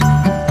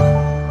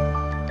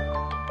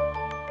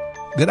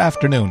Good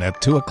afternoon.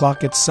 At 2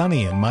 o'clock it's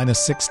sunny and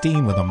minus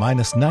 16 with a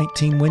minus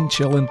 19 wind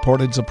chill in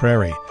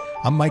Portage-la-Prairie.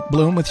 I'm Mike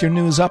Bloom with your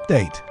news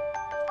update.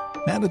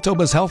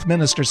 Manitoba's health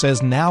minister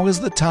says now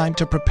is the time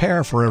to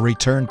prepare for a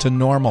return to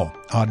normal.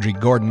 Audrey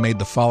Gordon made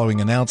the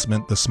following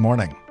announcement this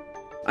morning.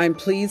 I'm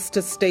pleased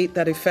to state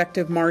that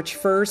effective March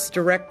 1st,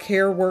 direct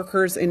care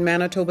workers in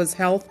Manitoba's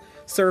health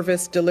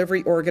service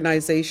delivery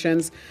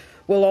organizations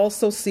will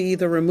also see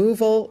the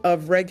removal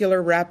of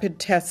regular rapid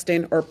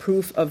testing or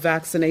proof of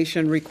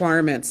vaccination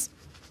requirements.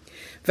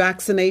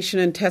 Vaccination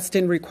and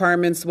testing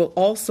requirements will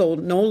also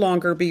no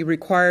longer be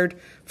required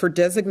for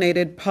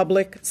designated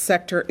public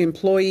sector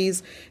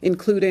employees,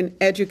 including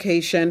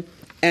education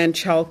and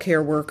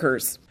childcare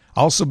workers.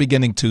 Also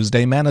beginning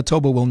Tuesday,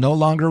 Manitoba will no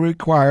longer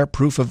require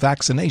proof of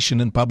vaccination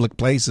in public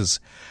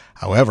places.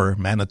 However,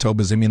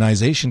 Manitoba's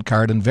immunization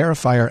card and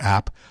verifier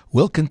app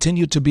will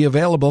continue to be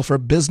available for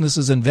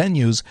businesses and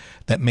venues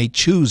that may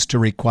choose to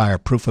require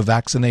proof of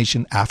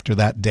vaccination after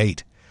that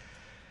date.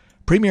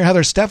 Premier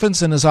Heather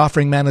Stefanson is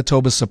offering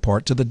Manitoba's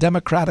support to the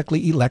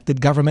democratically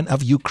elected government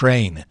of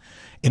Ukraine.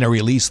 In a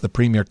release, the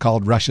Premier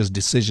called Russia's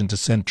decision to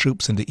send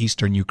troops into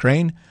eastern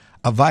Ukraine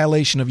a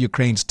violation of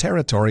Ukraine's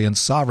territory and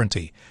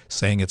sovereignty,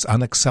 saying it's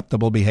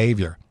unacceptable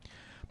behavior.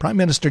 Prime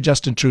Minister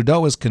Justin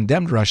Trudeau has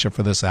condemned Russia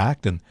for this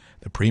act, and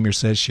the Premier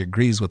says she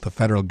agrees with the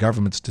federal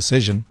government's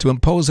decision to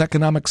impose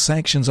economic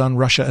sanctions on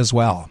Russia as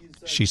well.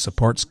 She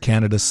supports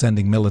Canada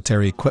sending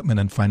military equipment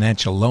and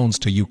financial loans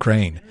to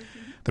Ukraine.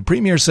 The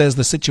Premier says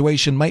the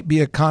situation might be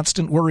a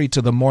constant worry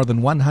to the more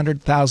than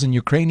 100,000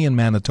 Ukrainian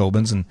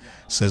Manitobans and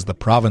says the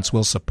province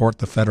will support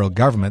the federal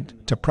government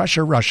to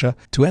pressure Russia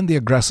to end the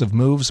aggressive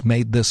moves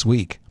made this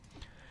week.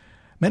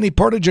 Many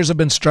Portagers have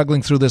been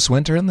struggling through this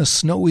winter, and the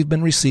snow we've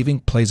been receiving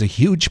plays a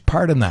huge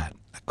part in that.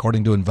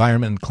 According to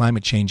Environment and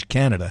Climate Change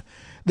Canada,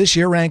 this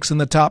year ranks in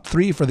the top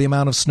 3 for the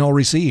amount of snow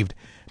received.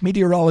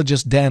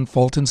 Meteorologist Dan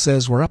Fulton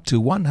says we're up to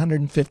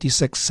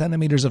 156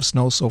 centimeters of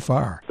snow so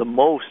far. The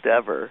most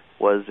ever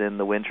was in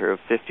the winter of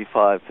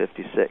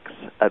 55-56,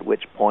 at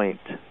which point,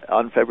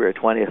 on February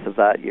 20th of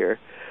that year,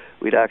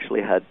 we'd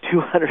actually had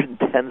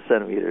 210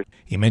 centimeters.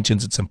 He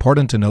mentions it's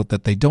important to note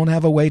that they don't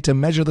have a way to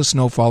measure the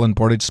snowfall in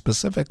Portage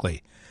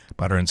specifically,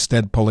 but are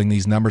instead pulling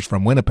these numbers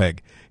from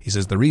Winnipeg. He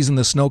says the reason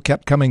the snow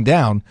kept coming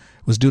down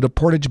was due to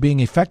Portage being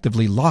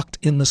effectively locked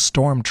in the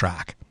storm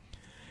track.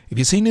 If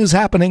you see news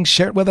happening,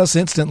 share it with us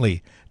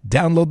instantly.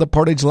 Download the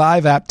Portage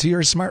Live app to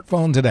your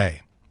smartphone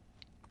today.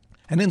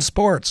 And in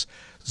sports,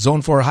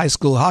 Zone 4 High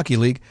School Hockey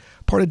League,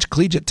 Portage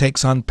Collegiate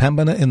takes on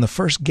Pembina in the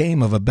first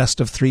game of a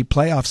best-of-3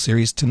 playoff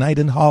series tonight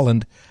in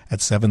Holland at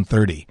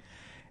 7:30.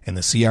 In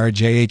the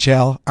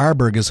CRJHL,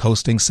 Arberg is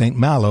hosting St.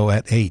 Malo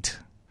at 8.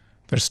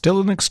 There's still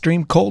an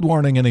extreme cold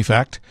warning in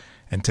effect,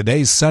 and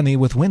today's sunny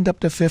with wind up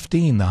to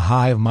 15, the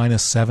high of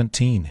minus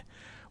 17.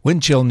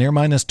 Wind chill near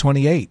minus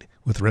 28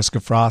 with risk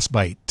of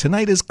frostbite.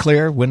 Tonight is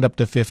clear, wind up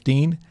to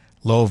 15,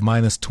 low of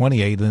minus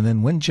 28, and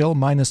then wind chill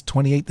minus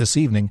 28 this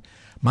evening,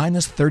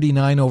 minus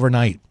 39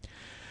 overnight.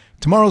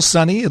 Tomorrow's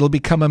sunny. It'll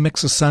become a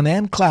mix of sun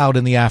and cloud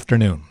in the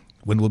afternoon.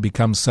 Wind will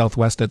become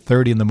southwest at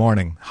 30 in the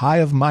morning, high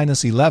of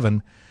minus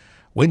 11,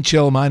 wind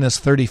chill minus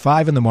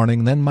 35 in the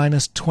morning, then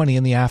minus 20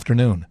 in the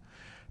afternoon.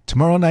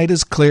 Tomorrow night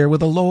is clear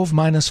with a low of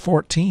minus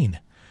 14.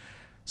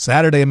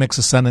 Saturday, a mix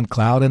of sun and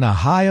cloud and a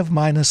high of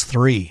minus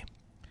 3.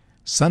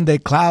 Sunday,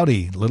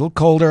 cloudy, little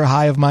colder,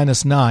 high of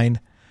minus 9.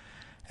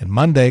 And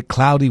Monday,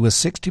 cloudy with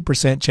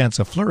 60% chance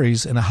of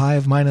flurries and a high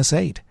of minus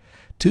 8.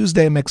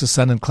 Tuesday, a mix of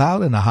sun and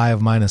cloud and a high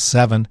of minus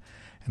 7.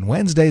 And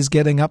Wednesday's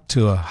getting up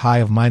to a high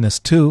of minus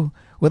 2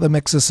 with a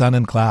mix of sun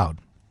and cloud.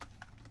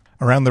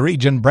 Around the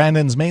region,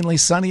 Brandon's mainly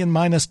sunny and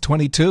minus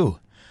 22.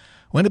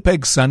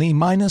 Winnipeg sunny,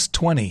 minus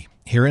 20.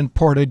 Here in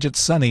Portage, it's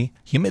sunny.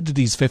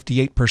 Humidity's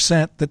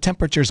 58%. The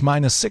temperature's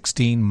minus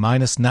 16,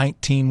 minus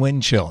 19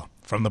 wind chill.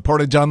 From the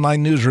Portage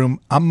Online Newsroom,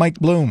 I'm Mike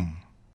Bloom.